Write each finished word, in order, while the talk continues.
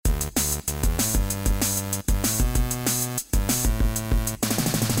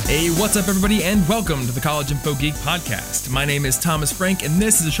Hey, what's up, everybody, and welcome to the College Info Geek Podcast. My name is Thomas Frank, and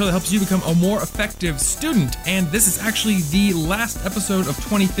this is a show that helps you become a more effective student. And this is actually the last episode of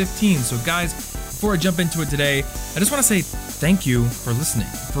 2015. So, guys, before I jump into it today, I just want to say thank you for listening.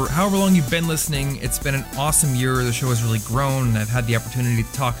 For however long you've been listening, it's been an awesome year. The show has really grown, and I've had the opportunity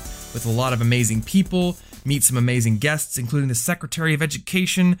to talk with a lot of amazing people, meet some amazing guests, including the Secretary of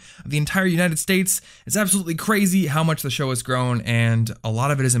Education of the entire United States. It's absolutely crazy how much the show has grown, and a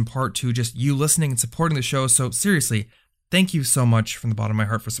lot of it is in part to just you listening and supporting the show. So seriously, thank you so much from the bottom of my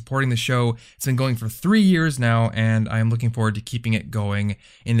heart for supporting the show. It's been going for 3 years now, and I am looking forward to keeping it going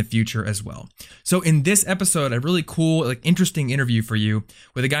in the future as well. So in this episode, a really cool, interesting interview for you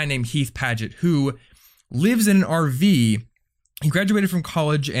with a guy named Heath Paget, who lives in an RV. He graduated from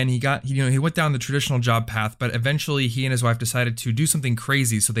college and he went down the traditional job path, but eventually he and his wife decided to do something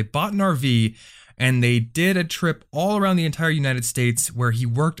crazy. So they bought an RV and they did a trip all around the entire United States where he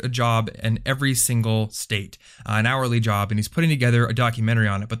worked a job in every single state, an hourly job, and he's putting together a documentary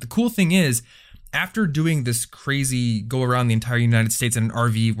on it. But the cool thing is, after doing this crazy go around the entire United States in an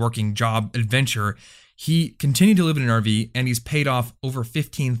RV working job adventure, he continued to live in an RV, and he's paid off over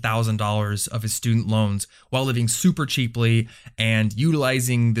 $15,000 of his student loans while living super cheaply and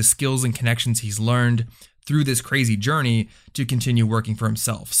utilizing the skills and connections he's learned through this crazy journey to continue working for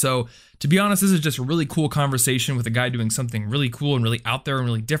himself. So, to be honest, this is just a really cool conversation with a guy doing something really cool and really out there and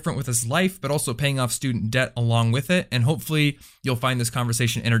really different with his life, but also paying off student debt along with it. And hopefully you'll find this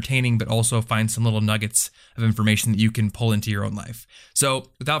conversation entertaining, but also find some little nuggets of information that you can pull into your own life. So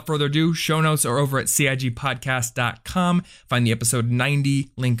without further ado, show notes are over at cigpodcast.com. Find the episode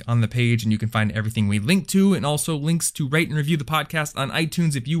 90 link on the page, and you can find everything we link to, and also links to rate and review the podcast on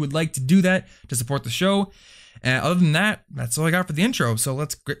iTunes if you would like to do that to support the show. And other than that, that's all I got for the intro. So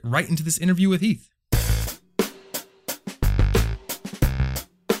let's get right into this interview with Heath.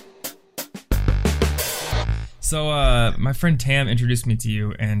 So my friend Tam introduced me to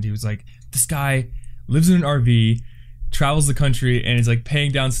you, and he was like, this guy lives in an RV, travels the country, and is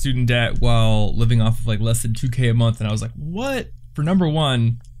paying down student debt while living off of less than $2,000 a month. And I was like, what? For number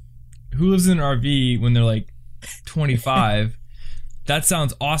one, who lives in an RV when they're 25? That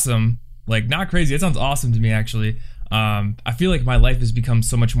sounds awesome. Not crazy. It sounds awesome to me, actually. I feel like my life has become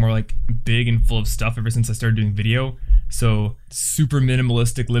so much more big and full of stuff ever since I started doing video. So super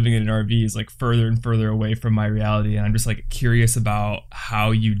minimalistic living in an RV is further and further away from my reality. And I'm just curious about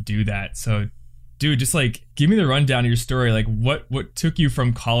how you do that. So dude, just give me the rundown of your story. What took you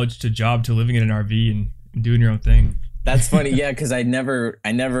from college to job to living in an RV and doing your own thing? That's funny. Yeah. Cause I never,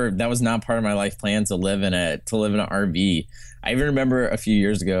 that was not part of my life plan to live in an RV. I even remember a few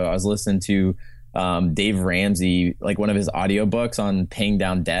years ago, I was listening to Dave Ramsey, one of his audiobooks on paying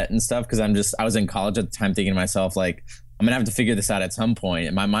down debt and stuff. Cause I was in college at the time thinking to myself, I'm going to have to figure this out at some point.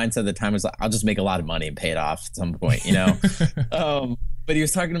 And my mindset at the time was I'll just make a lot of money and pay it off at some point, But he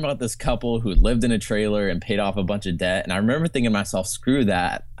was talking about this couple who lived in a trailer and paid off a bunch of debt. And I remember thinking to myself, screw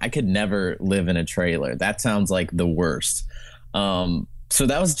that. I could never live in a trailer. That sounds like the worst. So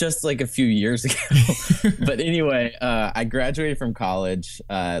that was just a few years ago. But anyway, I graduated from college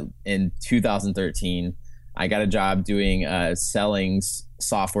in 2013. I got a job doing selling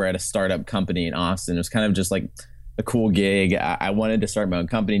software at a startup company in Austin. It was kind of just a cool gig. I wanted to start my own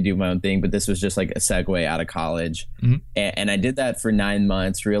company, do my own thing, but this was just a segue out of college. Mm-hmm. And I did that for 9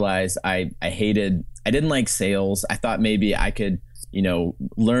 months, realized I didn't like sales. I thought maybe I could,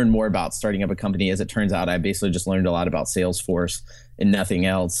 learn more about starting up a company. As it turns out, I basically just learned a lot about Salesforce and nothing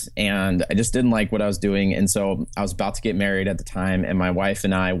else. And I just didn't like what I was doing. And so I was about to get married at the time, and my wife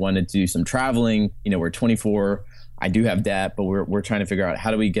and I wanted to do some traveling. We're 24. I do have debt, but we're trying to figure out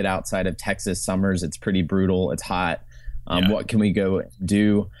how do we get outside of Texas summers. It's pretty brutal. It's hot. What can we go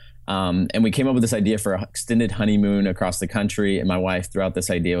do? And we came up with this idea for an extended honeymoon across the country. And my wife, throughout this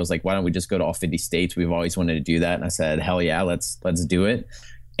idea, was like, why don't we just go to all 50 states? We've always wanted to do that. And I said, hell yeah, let's do it.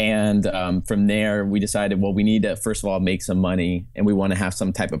 And from there, we decided, well, we need to, first of all, make some money. And we want to have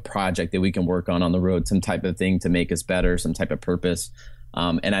some type of project that we can work on the road, some type of thing to make us better, some type of purpose.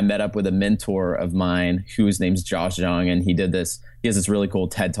 And I met up with a mentor of mine whose name's Josh Jung. And he has this really cool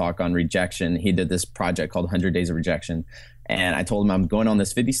TED talk on rejection. He did this project called 100 Days of Rejection. And I told him, I'm going on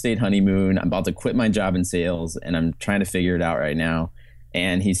this 50-state honeymoon. I'm about to quit my job in sales, and I'm trying to figure it out right now.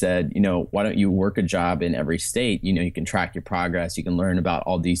 And he said, why don't you work a job in every state? You can track your progress. You can learn about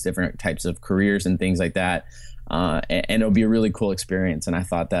all these different types of careers and things like that. And it'll be a really cool experience. And I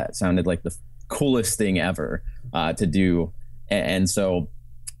thought that sounded like the coolest thing ever to do. And so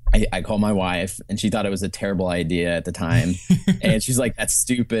I called my wife, and she thought it was a terrible idea at the time. And she's like, that's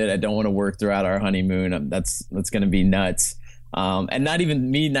stupid. I don't want to work throughout our honeymoon. That's going to be nuts. And not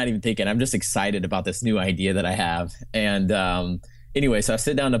even thinking, I'm just excited about this new idea that I have. And anyway, so I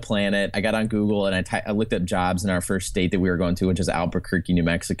sit down to plan it. I got on Google and I looked up jobs in our first state that we were going to, which is Albuquerque, New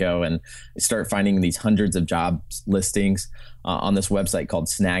Mexico, and start finding these hundreds of job listings on this website called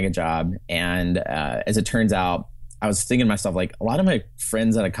Snag a Job. And as it turns out, I was thinking to myself, like, a lot of my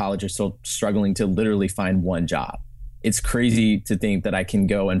friends out of college are still struggling to literally find one job. It's crazy to think that I can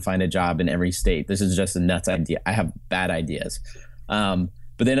go and find a job in every state. This is just a nuts idea. I have bad ideas. But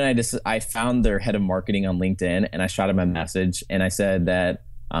then I found their head of marketing on LinkedIn, and I shot him a message, and I said that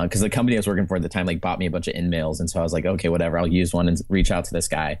because the company I was working for at the time like bought me a bunch of InMails, and so I was like, okay, whatever, I'll use one and reach out to this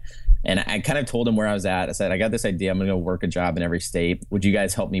guy. And I kind of told him where I was at. I said, I got this idea. I'm going to go work a job in every state. Would you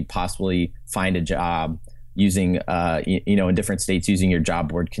guys help me possibly find a job using, in different states using your job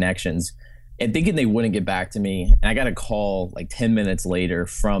board connections? And thinking they wouldn't get back to me. And I got a call like 10 minutes later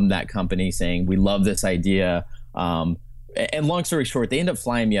from that company saying, we love this idea. And long story short, they ended up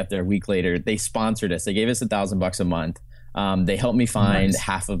flying me up there a week later. They sponsored us. They gave us $1,000 a month. They helped me find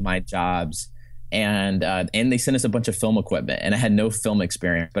half of my jobs. And they sent us a bunch of film equipment. And I had no film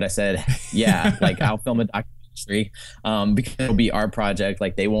experience. But I said, yeah, like I'll film a documentary because it'll be our project.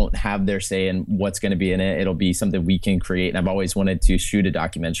 Like they won't have their say in what's going to be in it. It'll be something we can create. And I've always wanted to shoot a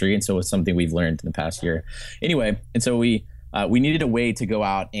documentary, and so it's something we've learned in the past year. Anyway, and so we needed a way to go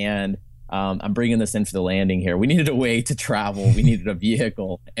out, and I'm bringing this in for the landing here. We needed a way to travel. We needed a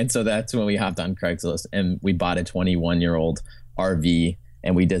vehicle, and so that's when we hopped on Craigslist and we bought a 21-year-old RV,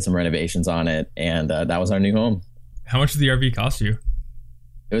 and we did some renovations on it, and that was our new home. How much did the RV cost you?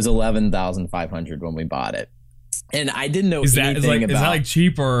 It was $11,500 when we bought it. And I didn't know anything about. Is that like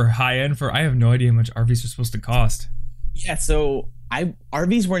cheap or high end for? I have no idea how much RVs are supposed to cost. Yeah, so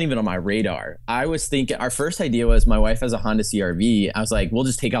RVs weren't even on my radar. I was thinking our first idea was my wife has a Honda CRV. I was like, we'll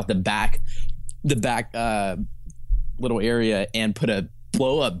just take out the back little area and put a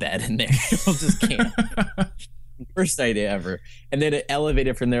blow up bed in there. We'll just camp. First idea ever. And then it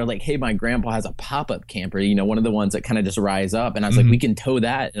elevated from there. Like, hey, my grandpa has a pop up camper. One of the ones that kind of just rise up. And I was like, we can tow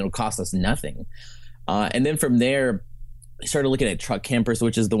that and it'll cost us nothing. And then from there, I started looking at truck campers,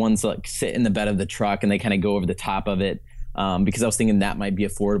 which is the ones that like sit in the bed of the truck and they kind of go over the top of it, because I was thinking that might be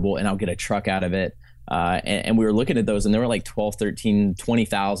affordable and I'll get a truck out of it. And we were looking at those and they were like 12, 13,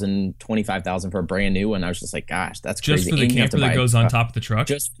 20,000, 25,000 for a brand new one. I was just like, gosh, that's crazy. Just for the camper that goes on top of the truck?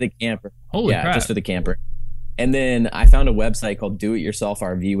 Just for the camper. Holy crap. Just for the camper. And then I found a website called Do It Yourself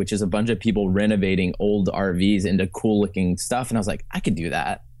RV, which is a bunch of people renovating old RVs into cool looking stuff. And I was like, I could do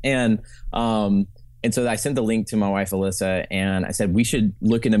that. And so I sent the link to my wife, Alyssa, and I said, we should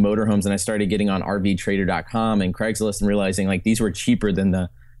look into motorhomes. And I started getting on RVtrader.com and Craigslist and realizing like these were cheaper than the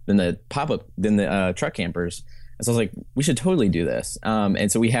truck campers. And so I was like, we should totally do this.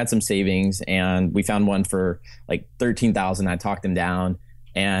 And so we had some savings and we found one for like $13,000. I talked them down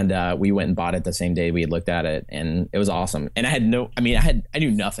and we went and bought it the same day we had looked at it. And it was awesome. And I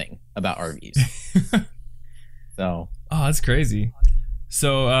knew nothing about RVs. So. Oh, that's crazy.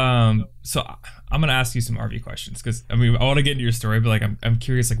 So I'm gonna ask you some RV questions because I want to get into your story, but like I'm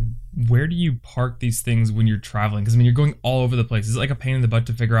curious, like where do you park these things when you're traveling? Because you're going all over the place. Is it like a pain in the butt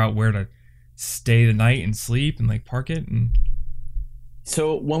to figure out where to stay the night and sleep and like park it? And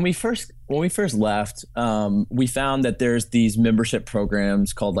so when we first left, we found that there's these membership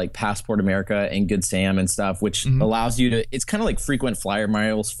programs called like Passport America and Good Sam and stuff, which allows you to. It's kind of like frequent flyer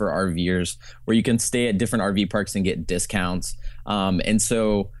miles for RVers, where you can stay at different RV parks and get discounts. And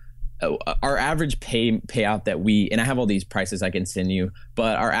so our average payout that and I have all these prices I can send you,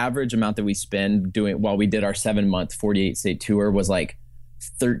 but our average amount that we spend while we did our 7-month 48 state tour was like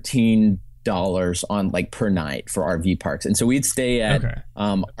 $13 on like per night for RV parks. And so we'd stay at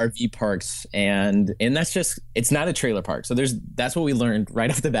RV parks and that's just, it's not a trailer park. So that's what we learned right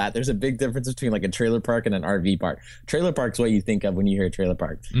off the bat. There's a big difference between like a trailer park and an RV park. Trailer park is what you think of when you hear a trailer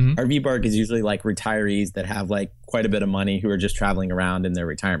park. RV park is usually like retirees that have like quite a bit of money who are just traveling around in their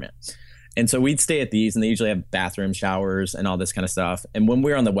retirement. And so we'd stay at these and they usually have bathroom showers and all this kind of stuff. And when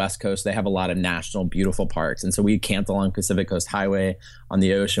we were on the West Coast, they have a lot of national beautiful parks. And so we camped along Pacific Coast Highway on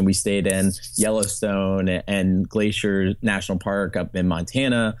the ocean. We stayed in Yellowstone and Glacier National Park up in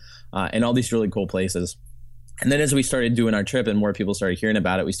Montana and all these really cool places. And then as we started doing our trip and more people started hearing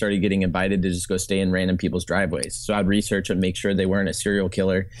about it, we started getting invited to just go stay in random people's driveways. So I'd research and make sure they weren't a serial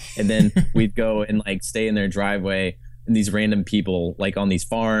killer. And then we'd go and like stay in their driveway and these random people like on these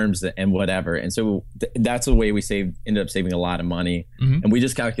farms and whatever. And so that's the way we ended up saving a lot of money. And we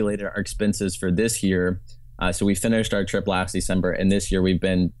just calculated our expenses for this year. So we finished our trip last December and this year we've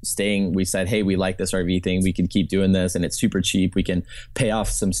been staying. We said, hey, we like this RV thing. We can keep doing this and it's super cheap. We can pay off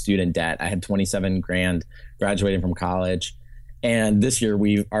some student debt. I had $27,000 graduating from college. And this year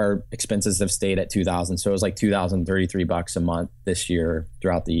our expenses have stayed at 2,000. So it was like $2,033 a month this year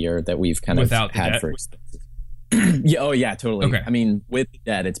throughout the year that we've kind of Without had debt? for expenses. Yeah. Oh yeah, totally. Okay. I mean, with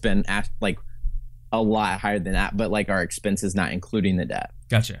debt, it's been like a lot higher than that, but like our expenses, not including the debt.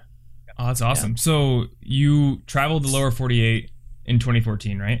 Gotcha. Oh, that's awesome. So you traveled the lower 48 in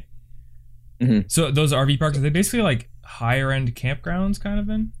 2014, right? Mm-hmm. So those RV parks, are they basically like higher end campgrounds kind of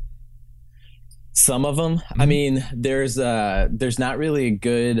in? Some of them. I mean, there's not really a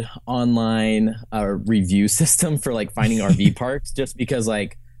good online review system for like finding RV parks, just because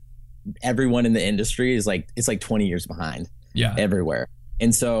like everyone in the industry is like, it's like 20 years behind everywhere.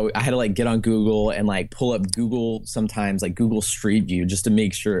 And so I had to like get on Google and like pull up Google, sometimes like Google Street View, just to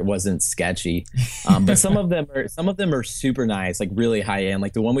make sure it wasn't sketchy. But some of them are super nice, like really high end.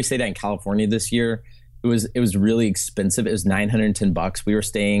 Like the one we stayed at in California this year, it was really expensive. It was $910. We were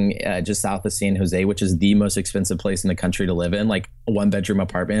staying just south of San Jose, which is the most expensive place in the country to live in. Like a 1-bedroom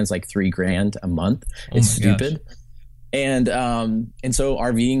apartment is like $3,000 a month. It's stupid. Gosh. And so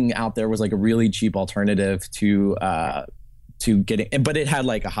RVing out there was like a really cheap alternative to getting, but it had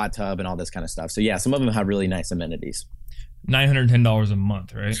like a hot tub and all this kind of stuff. So yeah, some of them have really nice amenities. $910 a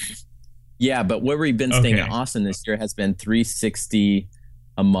month, right? Yeah, but where we've been staying in Austin this year has been $360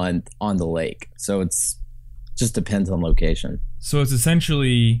 a month on the lake. So it's just depends on location. So it's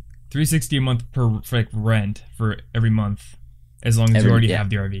essentially $360 a month for like rent for every month, as long as you already have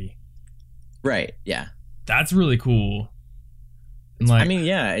the RV. Right. Yeah. That's really cool. And like, I mean,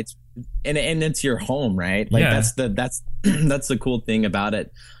 yeah, it's and it's your home, right? Like that's the cool thing about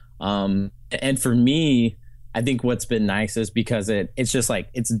it. And for me, I think what's been nice is because it's just like,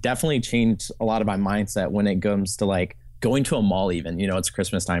 it's definitely changed a lot of my mindset when it comes to like going to a mall. Even, you know, it's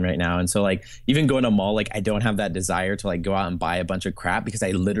Christmas time right now, and so like even going to a mall, like I don't have that desire to like go out and buy a bunch of crap because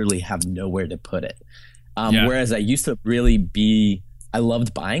I literally have nowhere to put it. Whereas I used to really I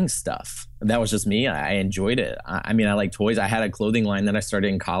loved buying stuff. That was just me. I enjoyed it. I mean, I like toys. I had a clothing line that I started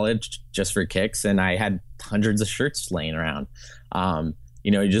in college just for kicks, and I had hundreds of shirts laying around.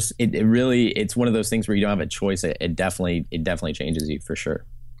 You know, it's one of those things where you don't have a choice. It definitely changes you for sure.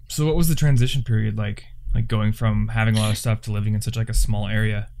 So what was the transition period like going from having a lot of stuff to living in such like a small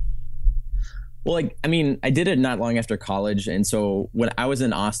area? Well, like, I mean, I did it not long after college. And so when I was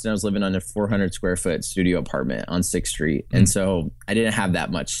in Austin, I was living on a 400 square foot studio apartment on 6th Street. And so I didn't have that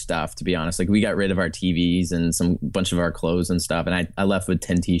much stuff, to be honest. Like we got rid of our TVs and some bunch of our clothes and stuff. And I left with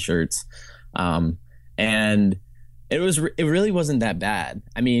 10 t-shirts. And it really wasn't that bad.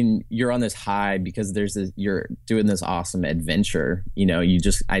 I mean, you're on this high because you're doing this awesome adventure. You know,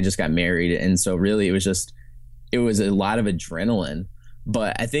 I just got married. And so really it was a lot of adrenaline.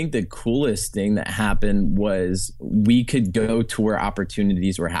 But I think the coolest thing that happened was we could go to where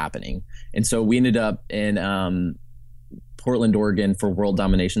opportunities were happening. And so we ended up in Portland, Oregon for World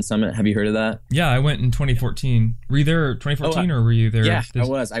Domination Summit. Have you heard of that? Yeah, I went in 2014. Were you there 2014 or were you there? Yeah, I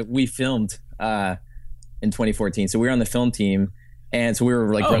was. We filmed in 2014. So we were on the film team. And so we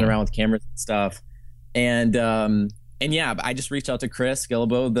were like running around with cameras and stuff. And yeah, I just reached out to Chris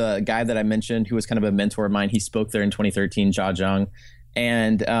Gillibo, the guy that I mentioned who was kind of a mentor of mine. He spoke there in 2013, Jia Zhang.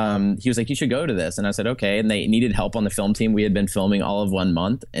 And he was like, you should go to this. And I said, okay. And they needed help on the film team. We had been filming all of 1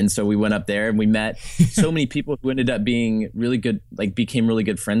 month. And so we went up there and we met so many people who ended up being really good, like became really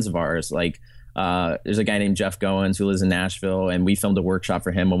good friends of ours. Like there's a guy named Jeff Goins who lives in Nashville, and we filmed a workshop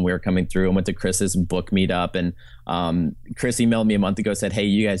for him when we were coming through and went to Chris's book meetup. And Chris emailed me a month ago, said, hey,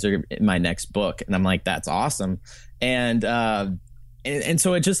 you guys are in my next book. And I'm like, that's awesome. And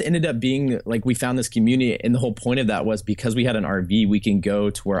so it just ended up being like we found this community, and the whole point of that was because we had an RV, we can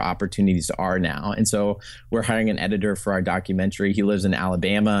go to where opportunities are now. And so we're hiring an editor for our documentary. He lives in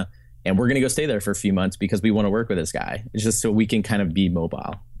Alabama, and we're going to go stay there for a few months because we want to work with this guy. It's just so we can kind of be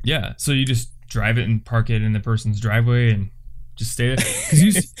mobile. Yeah. So you just drive it and park it in the person's driveway and just stay there?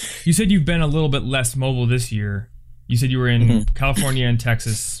 Because you said you've been a little bit less mobile this year. You said you were in California and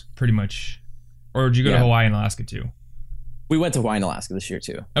Texas pretty much. Or did you go to Hawaii and Alaska too? We went to Hawaii and Alaska this year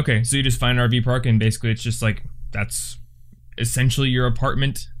too. Okay, so you just find an RV park and basically it's just like that's essentially your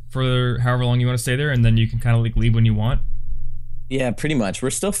apartment for however long you want to stay there, and then you can kind of like leave when you want. Yeah, pretty much. We're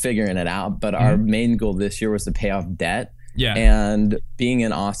still figuring it out, but our main goal this year was to pay off debt. Yeah. And being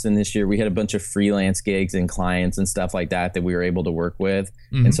in Austin this year, we had a bunch of freelance gigs and clients and stuff like that we were able to work with.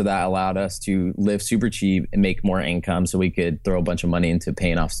 And so that allowed us to live super cheap and make more income so we could throw a bunch of money into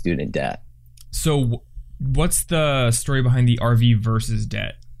paying off student debt. So what's the story behind the RV versus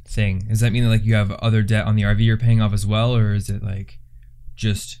debt thing? Does that mean that like you have other debt on the RV you're paying off as well, or is it like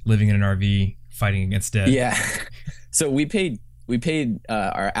just living in an RV fighting against debt? Yeah. So we paid we paid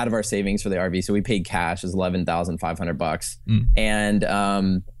our out of our savings for the RV. So we paid cash is $11,500.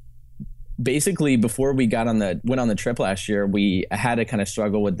 And basically before we went on the trip last year, we had to kind of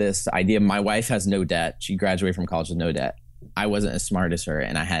struggle with this idea. My wife has no debt. She graduated from college with no debt. I wasn't as smart as her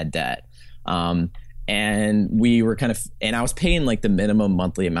and I had debt. And we were and I was paying like the minimum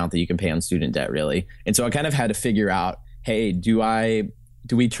monthly amount that you can pay on student debt, really. And so I kind of had to figure out, hey, do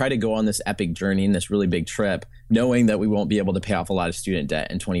we try to go on this epic journey and this really big trip, knowing that we won't be able to pay off a lot of student debt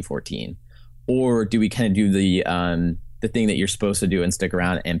in 2014? Or do we kind of do the thing that you're supposed to do and stick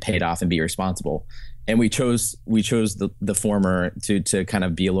around and pay it off and be responsible? And we chose the former to kind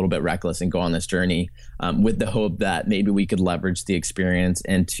of be a little bit reckless and go on this journey with the hope that maybe we could leverage the experience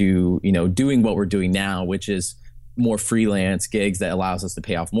into, doing what we're doing now, which is more freelance gigs that allows us to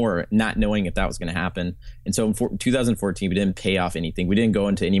pay off more, not knowing if that was going to happen. And so in 2014, we didn't pay off anything. We didn't go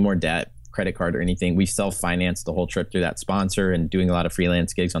into any more debt, credit card or anything. We self-financed the whole trip through that sponsor and doing a lot of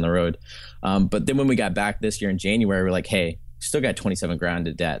freelance gigs on the road. But then when we got back this year in January, we're like, hey, still got 27 grand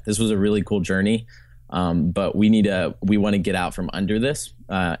of debt. This was a really cool journey. But we want to get out from under this.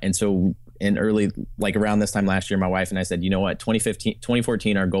 And so around this time last year, my wife and I said, you know what,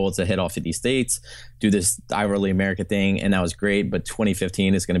 2014, our goal is to hit all 50 states, do this hourly America thing. And that was great. But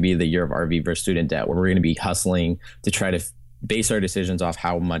 2015 is going to be the year of RV versus student debt, where we're going to be hustling to try to base our decisions off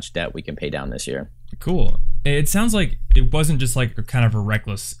how much debt we can pay down this year. Cool. It sounds like it wasn't just like a kind of a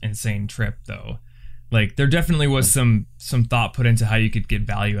reckless, insane trip though. Like there definitely was some thought put into how you could get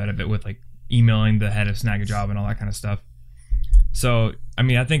value out of it with like emailing the head of Snag a Job and all that kind of stuff. So, I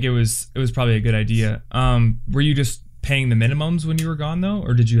mean, I think it was probably a good idea. Were you just paying the minimums when you were gone though?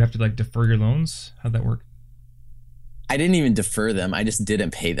 Or did you have to like defer your loans? How'd that work? I didn't even defer them. I just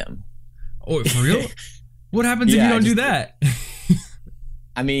didn't pay them. Oh, for real? What happens if you don't do that?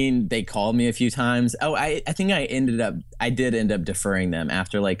 I mean, they called me a few times. Oh, I think I did end up deferring them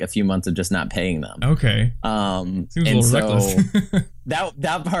after like a few months of just not paying them. Okay. Seems a little reckless.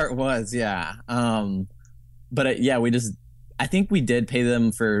 that part was, yeah. I think we did pay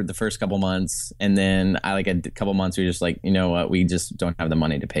them for the first couple months. And then a couple months, we were just like, you know what, we just don't have the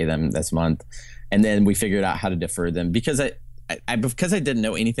money to pay them this month. And then we figured out how to defer them because I didn't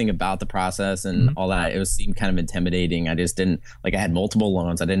know anything about the process and all that. It seemed kind of intimidating. I just didn't I had multiple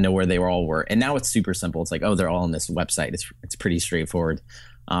loans. I didn't know where they all were. And now it's super simple. It's like, oh, they're all on this website. It's pretty straightforward.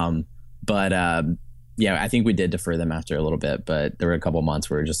 Yeah, I think we did defer them after a little bit, but there were a couple months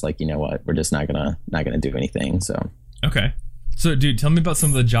where we were just like, you know what, we're just not gonna do anything. So okay. So dude, tell me about some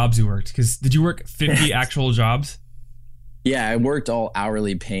of the jobs you worked. Because did you work 50 actual jobs? Yeah, I worked all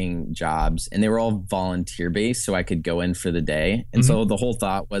hourly paying jobs and they were all volunteer based, so I could go in for the day. And so the whole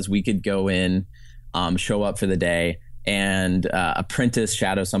thought was we could go in, show up for the day and apprentice,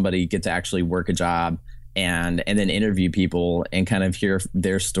 shadow somebody, get to actually work a job and then interview people and kind of hear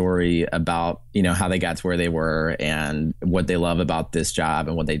their story about, how they got to where they were and what they love about this job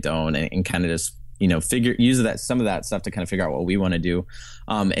and what they don't, and kind of just, use some of that stuff to kind of figure out what we want to do.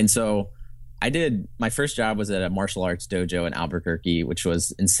 And so my first job was at a martial arts dojo in Albuquerque, which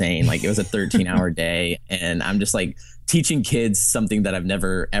was insane. Like it was a 13-hour day and I'm just like teaching kids something that I've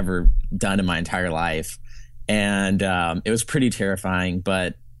never, ever done in my entire life. And it was pretty terrifying.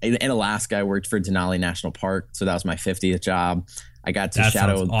 But in Alaska, I worked for Denali National Park. So that was my 50th job. I got to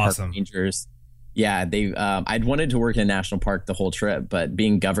shadow park rangers. Yeah, I'd wanted to work in a national park the whole trip, but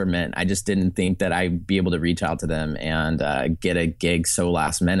being government, I just didn't think that I'd be able to reach out to them and get a gig so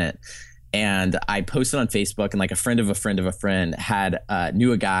last minute. And I posted on Facebook, and like a friend of a friend of a friend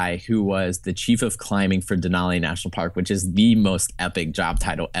knew a guy who was the chief of climbing for Denali National Park, which is the most epic job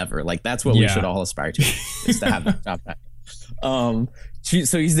title ever. Like that's what we should all aspire to, is to have that job title.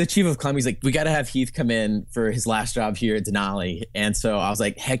 So he's the chief of climbing. He's like, we got to have Heath come in for his last job here at Denali. And so I was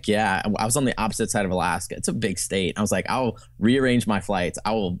like, heck yeah. I was on the opposite side of Alaska. It's a big state. I was like, I'll rearrange my flights.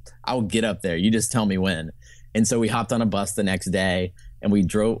 I'll get up there. You just tell me when. And so we hopped on a bus the next day and we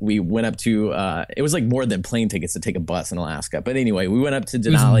went up to, it was like more than plane tickets to take a bus in Alaska. But anyway, we went up to Denali.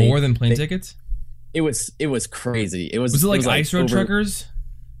 It was more than plane tickets? It was crazy. Was it like ice road truckers?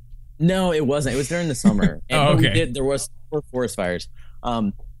 No, it wasn't. It was during the summer. And okay. There was forest fires.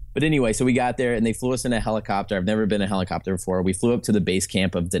 But anyway, so we got there and they flew us in a helicopter. I've never been in a helicopter before. We flew up to the base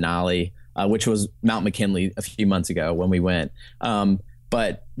camp of Denali, which was Mount McKinley a few months ago when we went.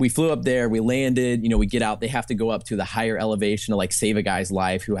 But we flew up there, we landed, we get out, they have to go up to the higher elevation to like save a guy's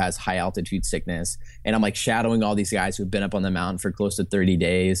life who has high altitude sickness. And I'm like shadowing all these guys who've been up on the mountain for close to 30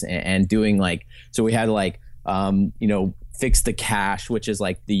 days and doing so we had to fix the cache, which is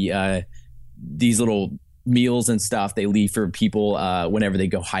like these little meals and stuff they leave for people whenever they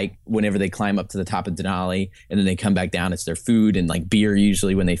go hike, whenever they climb up to the top of Denali, and then they come back down. It's their food and like beer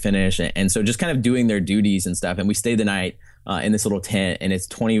usually when they finish. And so just kind of doing their duties and stuff. And we stayed the night in this little tent, and it's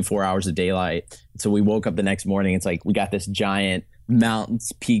 24 hours of daylight. So we woke up the next morning. It's like we got this giant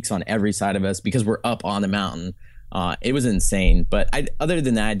mountains, peaks on every side of us because we're up on the mountain. It was insane. But other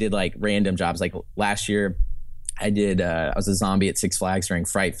than that, I did like random jobs. Like last year, I was a zombie at Six Flags during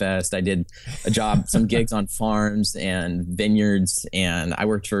Fright Fest. I did a job, some gigs on farms and vineyards, and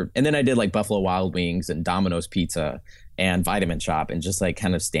and then I did like Buffalo Wild Wings and Domino's Pizza and Vitamin Shop and just like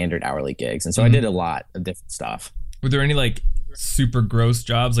kind of standard hourly gigs. And so I did a lot of different stuff. Were there any like super gross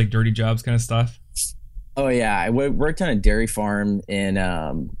jobs, like dirty jobs kind of stuff? Oh yeah, I worked on a dairy farm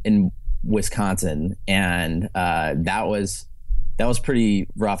in Wisconsin, and that was pretty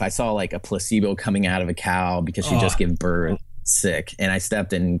rough. I saw like a placebo coming out of a cow because she just gave birth, sick, and I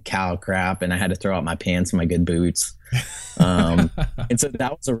stepped in cow crap, and I had to throw out my pants and my good boots. And so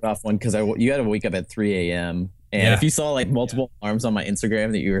that was a rough one because you had to wake up at 3 a.m. And if you saw like multiple alarms on my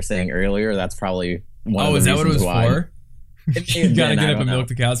Instagram that you were saying earlier, that's probably one of the reasons why. Oh, is that what it was for? You gotta get up and milk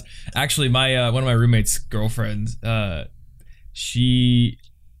the cows. Actually, my one of my roommate's girlfriends, she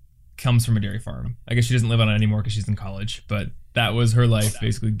comes from a dairy farm. I guess she doesn't live on it anymore because she's in college, but that was her life,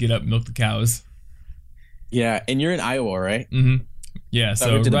 basically. Get up, milk the cows. Yeah, and you're in Iowa, right? Mm-hmm. Yeah,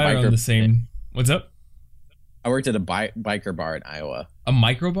 so right around the same. What's up? I worked at a biker bar in Iowa. A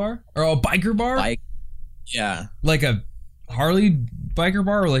micro bar? Or a biker bar? Yeah. Like a Harley biker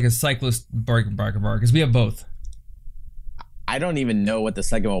bar or like a cyclist biker bar? Because we have both. I don't even know what the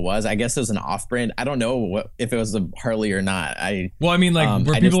second one was. I guess it was an off-brand. I don't know if it was a Harley or not. Well, I mean, like,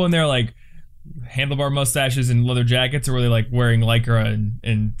 were people in there like handlebar mustaches and leather jackets, or were they like wearing Lycra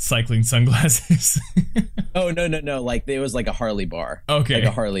and cycling sunglasses? Oh no! Like it was like a Harley bar. Okay, like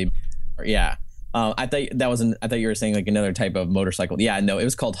a Harley bar. Yeah. I thought you were saying like another type of motorcycle. Yeah, no, it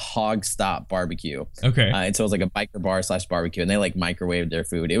was called Hog Stop Barbecue. Okay. And so it was like a biker bar / barbecue, and they like microwaved their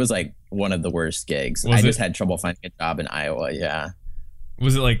food. It was like one of the worst gigs. I just had trouble finding a job in Iowa. Yeah.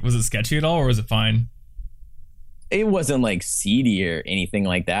 Was it sketchy at all, or was it fine? It wasn't like seedy or anything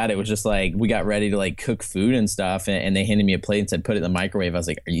like that. It was just like we got ready to like cook food and stuff, and they handed me a plate and said put it in the microwave. I was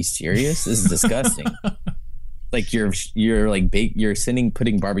like, "Are you serious? This is disgusting." Like you're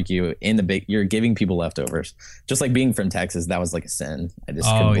putting barbecue in the you're giving people leftovers. Just like being from Texas, that was like a sin. I just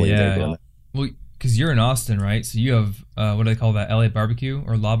couldn't believe they were doing that. Well, because you're in Austin, right? So you have what do they call that? LA barbecue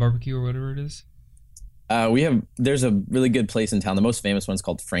or La Barbecue or whatever it is. There's a really good place in town. The most famous one's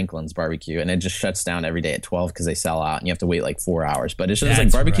called Franklin's Barbecue, and it just shuts down every day at 12 because they sell out and you have to wait like 4 hours. But it's just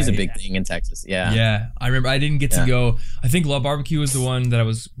like barbecue's a big thing in Texas. Yeah. Yeah. I remember I didn't get to go. I think La Barbecue was the one that I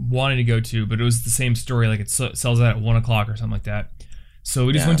was wanting to go to, but it was the same story. Like it sells out at 1 o'clock or something like that. So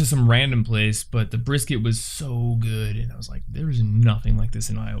we just went to some random place, but the brisket was so good. And I was like, there's nothing like this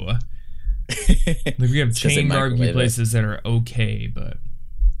in Iowa. Like we have chain barbecue places that are okay, but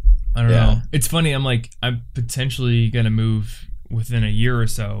I don't know. It's funny. I'm potentially going to move within a year or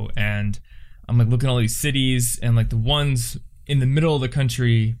so. And I'm like looking at all these cities and like the ones in the middle of the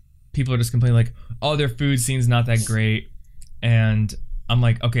country, people are just complaining like, oh, their food scene's not that great. And I'm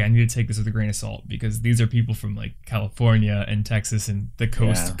like, okay, I need to take this with a grain of salt because these are people from like California and Texas and the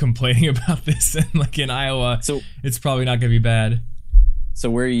coast complaining about this. And like in Iowa, so it's probably not going to be bad. So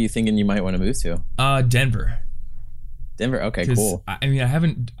where are you thinking you might want to move to? Denver. Denver. Okay, cool. I mean,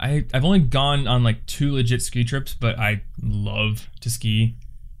 I've only gone on like 2 legit ski trips, but I love to ski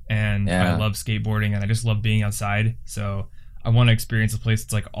and I love skateboarding and I just love being outside. So I want to experience a place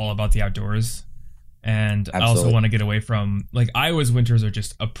that's like all about the outdoors. And I also want to get away from like Iowa's winters are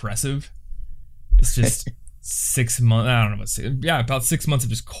just oppressive. It's just 6 months. I don't know about 6 months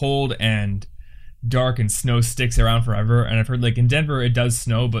of just cold and dark and snow sticks around forever. And I've heard like in Denver it does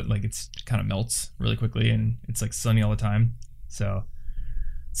snow, but like it's kind of melts really quickly and it's like sunny all the time. So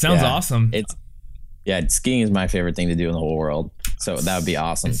sounds awesome. Skiing is my favorite thing to do in the whole world. So that would be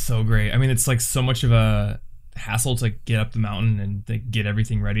awesome. It's so great. I mean, it's like so much of a hassle to like, get up the mountain and like, get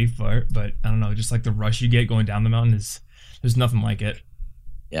everything ready for it. But I don't know, just like the rush you get going down the mountain there's nothing like it.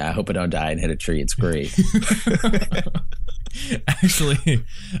 Yeah, I hope I don't die and hit a tree. It's great. Actually,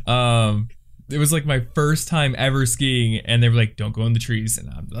 it was like my first time ever skiing and they were like, don't go in the trees. And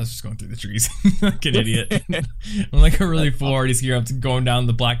I was just going through the trees like an idiot. I'm like a really foolhardy skier. I'm going down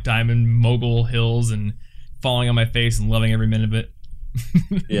the Black Diamond mogul hills and falling on my face and loving every minute of it.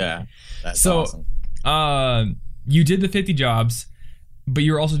 Yeah. That's awesome. You did the 50 jobs, but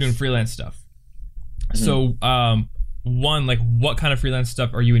you're also doing freelance stuff. Mm-hmm. So, one, like what kind of freelance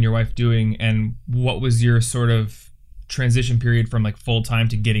stuff are you and your wife doing? And what was your sort of transition period from like full time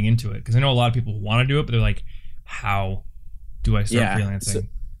to getting into it? Because I know a lot of people want to do it, but they're like, how do I start freelancing?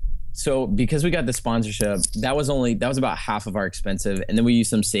 So because we got the sponsorship, that was about half of our expensive. And then we used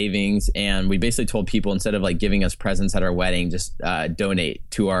some savings, and we basically told people, instead of like giving us presents at our wedding, just donate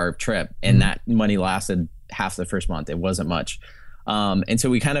to our trip. And that money lasted half the first month. It wasn't much. And so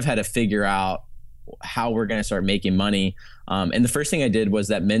we kind of had to figure out how we're going to start making money. And the first thing I did was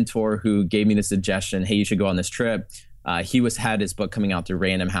that mentor who gave me the suggestion, hey, you should go on this trip. He had his book coming out through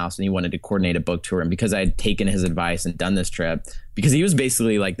Random House, and he wanted to coordinate a book tour. And because I had taken his advice and done this trip, because he was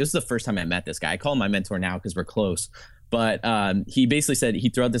basically like, this is the first time I met this guy. I call him my mentor now because we're close. But he basically said, he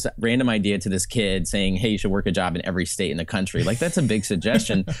threw out this random idea to this kid saying, hey, you should work a job in every state in the country. Like, that's a big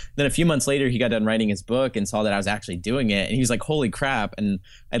suggestion. Then a few months later, he got done writing his book and saw that I was actually doing it. And he was like, holy crap. And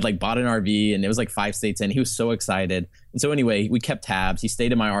I'd like bought an RV, and it was like 5 states in. He was so excited. And so anyway, we kept tabs. He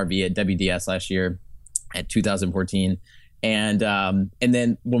stayed in my RV at WDS last year at 2014. And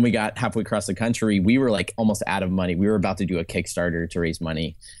then when we got halfway across the country, we were like almost out of money. We were about to do a Kickstarter to raise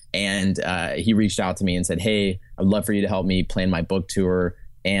money. And he reached out to me and said, hey, I'd love for you to help me plan my book tour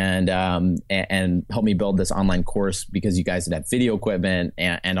and help me build this online course, because you guys would have video equipment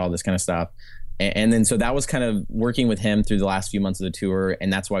and all this kind of stuff. And then so that was kind of working with him through the last few months of the tour.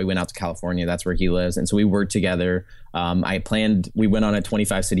 And that's why we went out to California. That's where he lives. And so we worked together. We went on a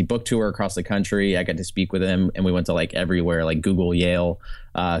 25 city book tour across the country. I got to speak with him, and we went to like everywhere, like Google, Yale,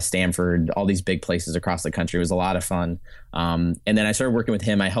 Stanford, all these big places across the country. It was a lot of fun. And then I started working with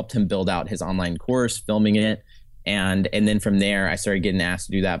him. I helped him build out his online course, filming it. And then from there, I started getting asked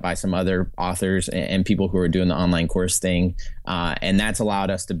to do that by some other authors and people who are doing the online course thing. And that's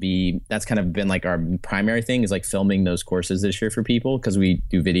allowed us that's kind of been like our primary thing, is like filming those courses this year for people, because we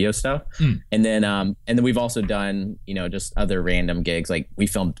do video stuff. And then we've also done, just other random gigs. Like we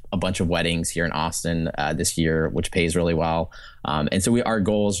filmed a bunch of weddings here in Austin this year, which pays really well. And so our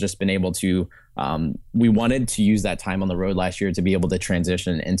goal has just been able to, we wanted to use that time on the road last year to be able to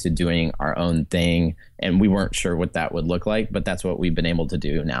transition into doing our own thing. And we weren't sure what that would look like, but that's what we've been able to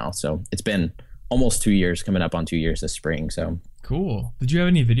do now. So it's been almost 2 years, coming up on 2 years this spring. So cool. Did you have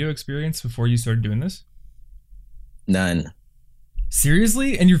any video experience before you started doing this? None.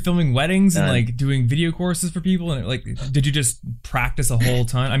 Seriously? And you're filming weddings and like doing video courses for people? And like, did you just practice a whole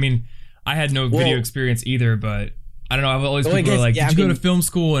ton? I mean, I had no video experience either, but I don't know. I've always people are like, did you go to film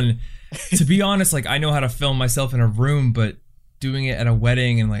school? And to be honest, like I know how to film myself in a room, but doing it at a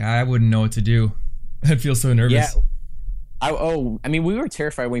wedding and like I wouldn't know what to do. I'd feel so nervous. Yeah. I mean, we were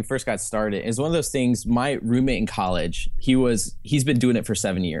terrified when we first got started. It's one of those things. My roommate in college, he's been doing it for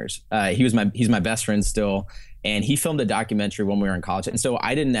 7 years. He's my best friend still, and he filmed a documentary when we were in college. And so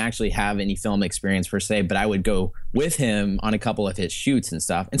I didn't actually have any film experience per se, but I would go with him on a couple of his shoots and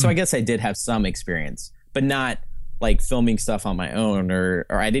stuff. And so I guess I did have some experience, but not like filming stuff on my own, or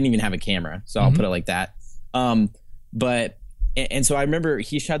I didn't even have a camera. So I'll put it like that. And so I remember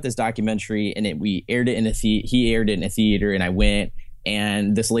he shot this documentary, and he aired it in a theater, and I went,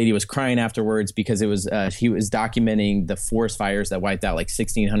 and this lady was crying afterwards because he was documenting the forest fires that wiped out like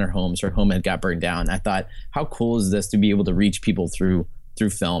 1,600 homes. Her home had got burned down. I thought, how cool is this to be able to reach people through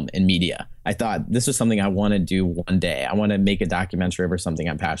film and media? I thought this was something I want to do one day. I want to make a documentary over something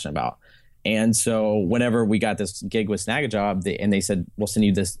I'm passionate about. And so whenever we got this gig with Snagajob, and they said, we'll send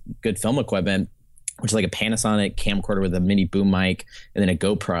you this good film equipment, which is like a Panasonic camcorder with a mini boom mic and then a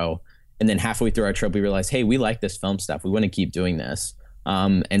GoPro. And then halfway through our trip, we realized, hey, we like this film stuff. We want to keep doing this.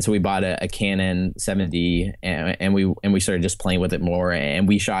 And so we bought a Canon 7D, and we started just playing with it more. And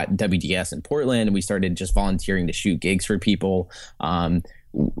we shot WDS in Portland, and we started just volunteering to shoot gigs for people.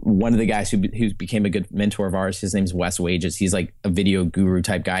 One of the guys who became a good mentor of ours, his name's Wes Wages. He's like a video guru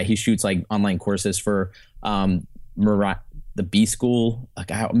type guy. He shoots like online courses for the B School,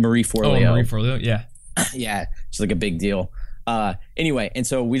 Marie Forleo. Oh, Marie Forleo, yeah. Yeah, it's like a big deal. Anyway, and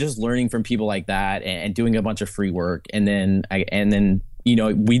so we're just learning from people like that and doing a bunch of free work. And then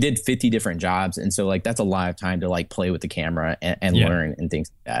we did 50 different jobs. And so like, that's a lot of time to like play with the camera and learn and things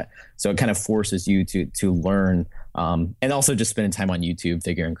like that. So it kind of forces you to learn, and also just spending time on YouTube,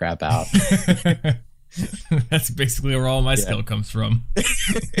 figuring crap out. That's basically where all my skill comes from.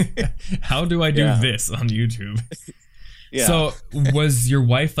 How do I do this on YouTube? Yeah. So was your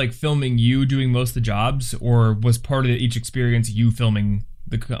wife like filming you doing most of the jobs, or was part of each experience you filming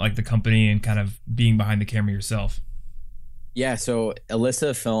the company and kind of being behind the camera yourself? Yeah. So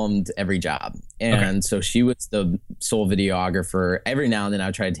Alyssa filmed every job. And so she was the sole videographer. Every now and then I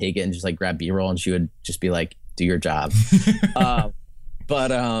would try to take it and just like grab B-roll, and she would just be like, do your job. But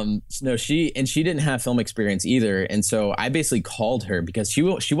no, she didn't have film experience either, and so I basically called her because she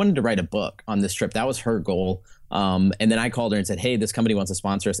wanted to write a book on this trip. That was her goal. And then I called her and said, "Hey, this company wants to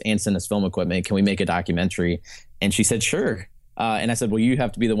sponsor us and send us film equipment. Can we make a documentary?" And she said, "Sure." And I said, "Well, you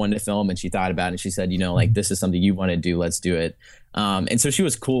have to be the one to film." And she thought about it and she said, like, "This is something you want to do. Let's do it." And so she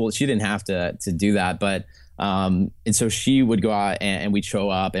was cool. She didn't have to do that, but and so she would go out and we'd show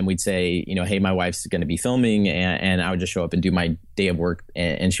up and we'd say, "Hey, my wife's going to be filming," and I would just show up and do my day of work,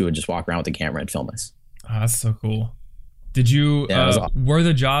 and she would just walk around with the camera and film us. Oh, that's so cool. Did you were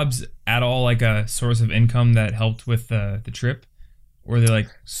the jobs at all like a source of income that helped with the trip? Were they like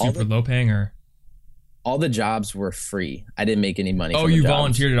super low paying or? All the jobs were free. I didn't make any money. Oh, you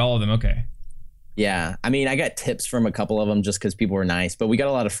volunteered at all of them? Okay. Yeah. I mean, I got tips from a couple of them just because people were nice, but we got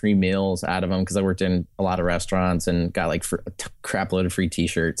a lot of free meals out of them because I worked in a lot of restaurants and got like a crap load of free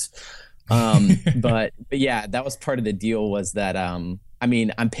t-shirts. But yeah, that was part of the deal was that, I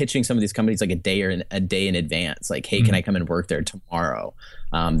mean, I'm pitching some of these companies like a day in advance. Like, hey, can I come and work there tomorrow?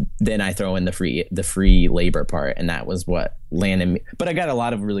 Then I throw in the free labor part, and that was what landed me. But I got a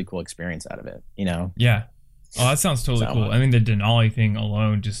lot of really cool experience out of it, Yeah. Oh, that sounds totally cool. I mean, the Denali thing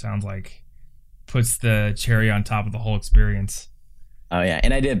alone just sounds like puts the cherry on top of the whole experience. Oh yeah,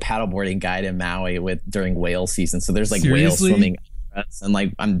 and I did paddleboarding guide in Maui during whale season. So there's like Seriously? whales swimming. And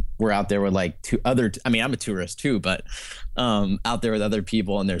like we're out there with like I mean, I'm a tourist too, but out there with other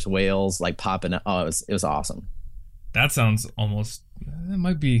people, and there's whales like popping up. Oh, it was awesome. That sounds almost that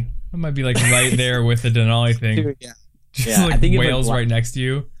might be like right there with the Denali thing. Dude, yeah. Just like whales right next to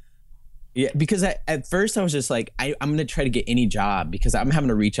you. Yeah, because at first I was just like, I'm going to try to get any job because I'm having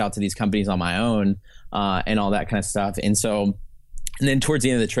to reach out to these companies on my own and all that kind of stuff. And then towards the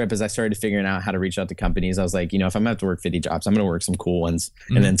end of the trip, as I started figuring out how to reach out to companies, I was like, if I'm going to have to work 50 jobs, I'm going to work some cool ones.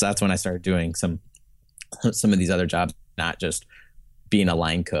 Mm-hmm. And then so that's when I started doing some of these other jobs, not just being a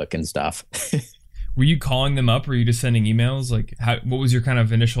line cook and stuff. Were you calling them up or were you just sending emails? Like, what was your kind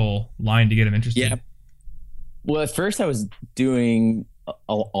of initial line to get them interested? Yeah. Well, at first I was doing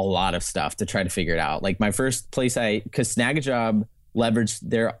a lot of stuff to try to figure it out. Like my first place, because Snagajob leveraged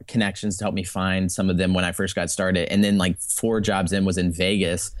their connections to help me find some of them when I first got started. And then like 4 jobs in was in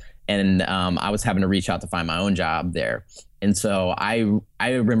Vegas. And I was having to reach out to find my own job there. And so I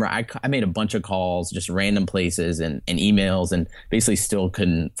remember I made a bunch of calls, just random places and emails, and basically still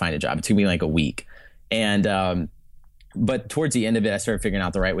couldn't find a job. It took me like a week. And but towards the end of it, I started figuring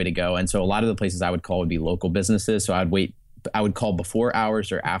out the right way to go. And so a lot of the places I would call would be local businesses. So I would call before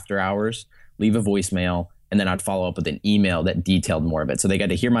hours or after hours, leave a voicemail, and then I'd follow up with an email that detailed more of it. So they got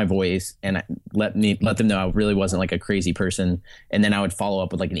to hear my voice and let them know I really wasn't like a crazy person. And then I would follow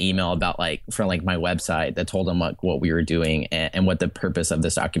up with like an email about from my website that told them like what we were doing and what the purpose of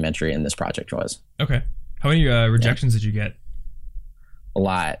this documentary and this project was. Okay. How many rejections did you get? A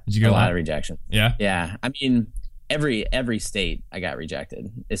lot. Did you get a lot of rejection? Yeah. Yeah. I mean, every state I got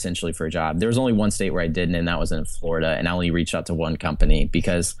rejected essentially for a job. There was only one state where I didn't, and that was in Florida. And I only reached out to one company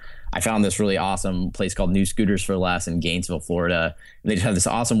because I found this really awesome place called New Scooters for Less in Gainesville, Florida. And they just have this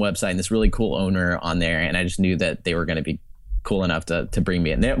awesome website and this really cool owner on there. And I just knew that they were going to be cool enough to bring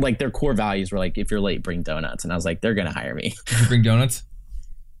me in. Their core values were like, if you're late, bring donuts. And I was like, they're going to hire me. Did you bring donuts?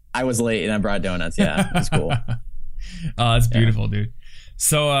 I was late and I brought donuts. Yeah, it was cool. Oh, that's beautiful, dude.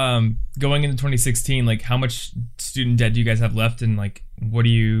 So going into 2016, like how much student debt do you guys have left? And like, are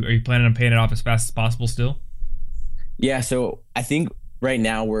you planning on paying it off as fast as possible still? Yeah. So I think right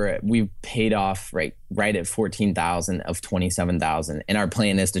now we've paid off right at 14,000 of 27,000. And our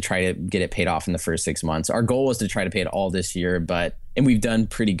plan is to try to get it paid off in the first 6 months. Our goal was to try to pay it all this year, and we've done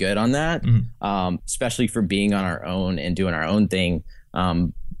pretty good on that, especially for being on our own and doing our own thing.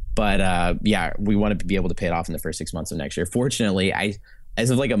 Yeah, we want to be able to pay it off in the first 6 months of next year. Fortunately, as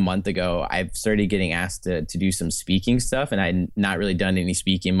of like a month ago, I've started getting asked to do some speaking stuff, and I'd not really done any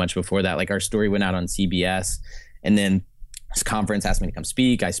speaking much before that. Like our story went out on CBS, and then this conference asked me to come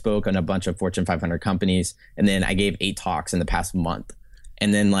speak. I spoke on a bunch of Fortune 500 companies, and then I gave 8 talks in the past month.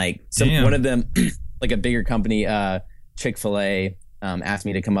 And then one of them, like a bigger company, Chick-fil-A, asked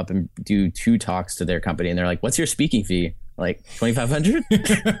me to come up and do 2 talks to their company, and they're like, "What's your speaking fee?" Like $2,500.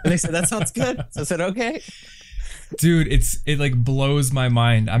 And they said, "That sounds good." So I said, "Okay." Dude, it like blows my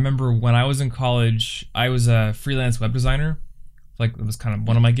mind. I remember when I was in college, I was a freelance web designer. Like it was kind of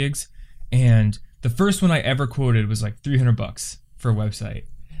one of my gigs. And the first one I ever quoted was like $300 for a website.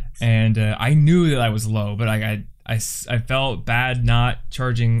 And I knew that I was low, but I felt bad not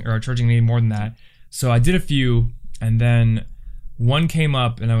charging any more than that. So I did a few, and then one came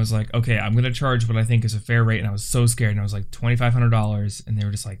up and I was like, okay, I'm going to charge what I think is a fair rate. And I was so scared. And I was like $2,500. And they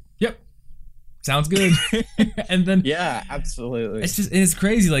were just like, yep. sounds good. And then Yeah, absolutely. it's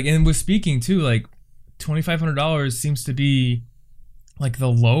crazy. Like, and with speaking too, like $2,500 seems to be like the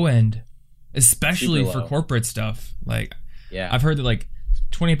low end, especially for corporate stuff. Like, Yeah, I've heard that like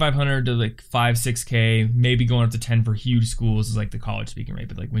 2,500 to like 5-6K, maybe going up to 10 for huge schools is like the college speaking rate.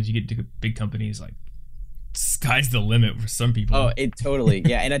 But like when you get to big companies, like sky's the limit for some people. Oh, it totally.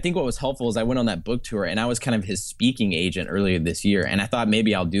 Yeah. And I think what was helpful is I went on that book tour and I was kind of his speaking agent earlier this year. And I thought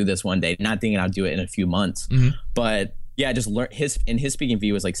maybe I'll do this one day, not thinking I'll do it in a few months. But yeah, just learn his speaking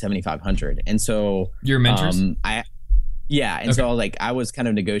fee was like 7,500. And so your mentors? So like I was kind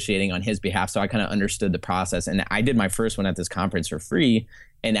of negotiating on his behalf. So I kind of understood the process. And I did my first one at this conference for free.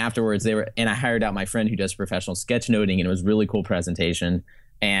 And afterwards I hired out my friend who does professional sketchnoting, and it was a really cool presentation.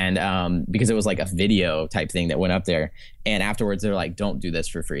 And because it was like a video type thing that went up there, and afterwards they're like, don't do this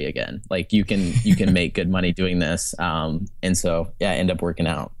for free again. Like you can make good money doing this. And so yeah, I end up working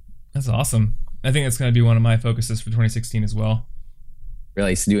out. That's awesome. I think that's going to be one of my focuses for 2016 as well.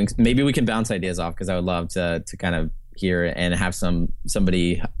 Really maybe we can bounce ideas off, because I would love to kind of hear and have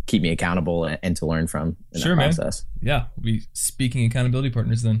somebody keep me accountable and to learn from in that process. Man. Yeah, we'll be speaking accountability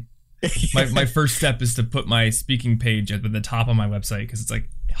partners then. My first step is to put my speaking page at the top of my website, because it's like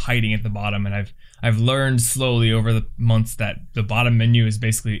hiding at the bottom, and I've learned slowly over the months that the bottom menu is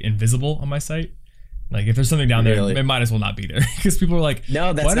basically invisible on my site. Like if there's something down there, it might as well not be there, because people are like,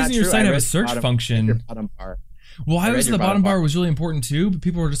 no, that's why doesn't your site have a search function? Bottom bar. Well, I was the bottom bar was really important too, but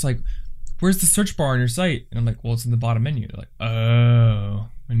people were just like, where's the search bar on your site? And I'm like, well, it's in the bottom menu. They're like, oh,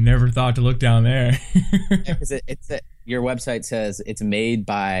 I never thought to look down there. Because your website says it's made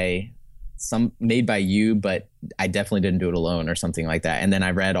by you, but I definitely didn't do it alone or something like that. And then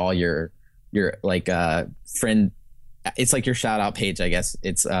I read all your like friend. It's like your shout out page, I guess.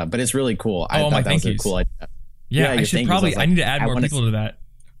 It's but it's really cool. I thought that was a cool idea. Yeah, I should probably. I need to add more people to that.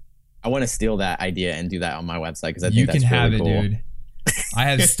 I want to steal that idea and do that on my website, because I think you that's can have really it, cool. dude. I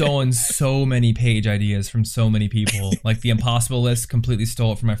have stolen so many page ideas from so many people. Like the Impossible List, completely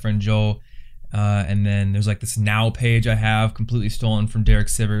stole it from my friend Joel. And then there's like this Now page I have, completely stolen from Derek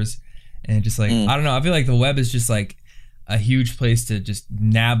Sivers. And just like, I don't know, I feel like the web is just like a huge place to just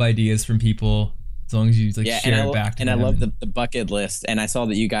nab ideas from people, as long as you like share it back to them. And I love the bucket list. And I saw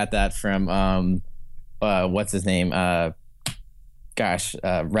that you got that from, what's his name?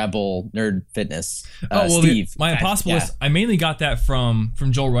 Rebel Nerd Fitness. Steve. My Impossible List, I mainly got that from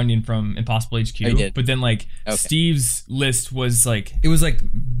Joel Runyon from Impossible HQ. But then like Steve's list was like, it was like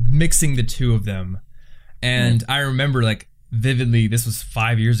mixing the two of them. And I remember like vividly, this was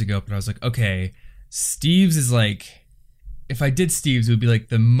 5 years ago, but I was like, okay, Steve's is like, if I did Steve's, it would be like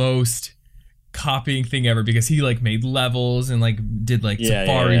the most copying thing ever, because he like made levels and like did like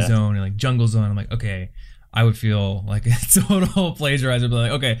Safari Zone and like Jungle Zone. I'm like, okay, I would feel like a total plagiarizer, but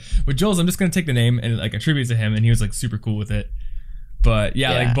like, okay, with Joel's, I'm just gonna take the name and like attribute it to him, and he was like super cool with it. But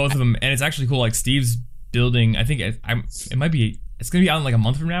yeah, like both of them, and it's actually cool. Like Steve's building, I think it's gonna be out in like a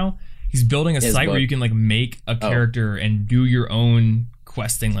month from now. He's building a site where you can like make a character and do your own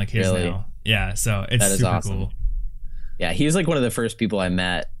questing like his now. Yeah, so it's super awesome. Cool. Yeah, he was like one of the first people I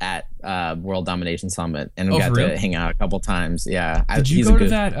met at World Domination Summit, and we got to hang out a couple times. Yeah, did you go to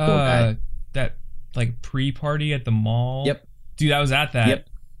that that like pre-party at the mall? Yep, dude, I was at that. Yep,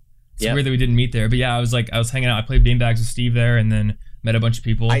 it's weird that we didn't meet there, but yeah, I was hanging out. I played beanbags with Steve there, and then met a bunch of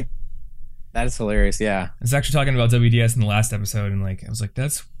people. That is hilarious. Yeah, I was actually talking about WDS in the last episode, and like I was like,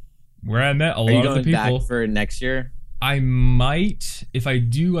 that's where I met a lot of the people. Are you going back for next year? I might. If I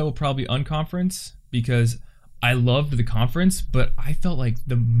do, I will probably unconference, because I loved the conference, but I felt like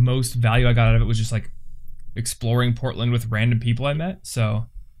the most value I got out of it was just like exploring Portland with random people I met. So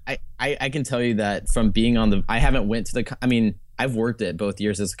I can tell you that from being on I haven't went to I've worked it both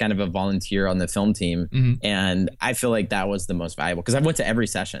years as kind of a volunteer on the film team, and I feel like that was the most valuable, because I went to every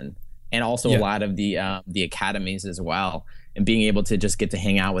session, and also a lot of the academies as well. And being able to just get to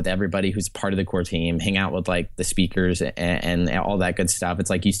hang out with everybody who's part of the core team, hang out with like the speakers and all that good stuff. It's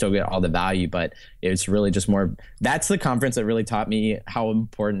like you still get all the value, but it's really just more. That's the conference that really taught me how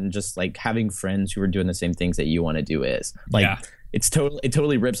important just like having friends who are doing the same things that you want to do is. Like it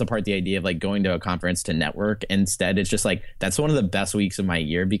totally rips apart the idea of like going to a conference to network. Instead, it's just like that's one of the best weeks of my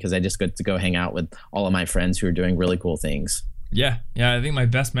year, because I just get to go hang out with all of my friends who are doing really cool things. Yeah. I think my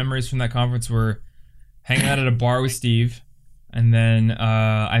best memories from that conference were hanging out at a bar with Steve. And then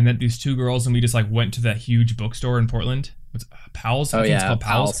I met these two girls, and we just like went to that huge bookstore in Portland. What's Powell's? I think it's called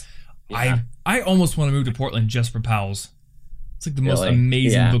Powell's. Yeah. I almost want to move to Portland just for Powell's. It's like the most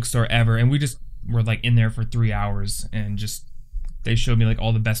amazing bookstore ever. And we just were like in there for 3 hours, and just they showed me like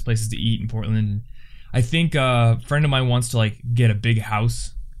all the best places to eat in Portland. I think a friend of mine wants to like get a big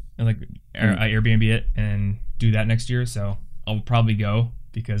house and like Airbnb it and do that next year. So I'll probably go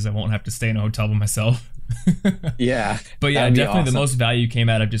because I won't have to stay in a hotel by myself. Yeah. But yeah, definitely awesome. The most value came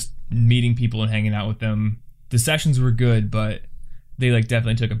out of just meeting people and hanging out with them. The sessions were good, but they like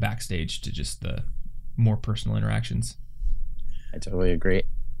definitely took a backstage to just the more personal interactions. I totally agree.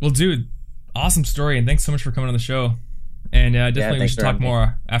 Well, dude, awesome story, and thanks so much for coming on the show. And definitely we should talk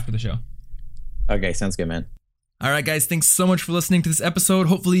more after the show. Okay, sounds good, man. All right, guys, thanks so much for listening to this episode.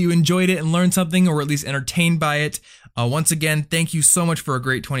 Hopefully you enjoyed it and learned something, or at least entertained by it. Once again, thank you so much for a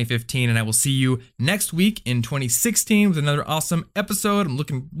great 2015, and I will see you next week in 2016 with another awesome episode.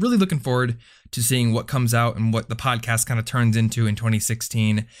 I'm really looking forward to seeing what comes out and what the podcast kind of turns into in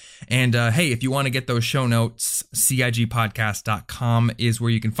 2016. And hey, if you want to get those show notes, cigpodcast.com is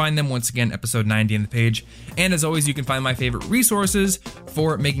where you can find them. Once again, episode 90 on the page. And as always, you can find my favorite resources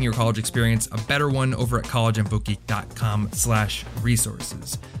for making your college experience a better one over at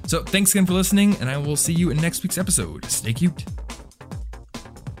collegeinfogeek.com/resources. So thanks again for listening, and I will see you in next week's episode. Stay cute.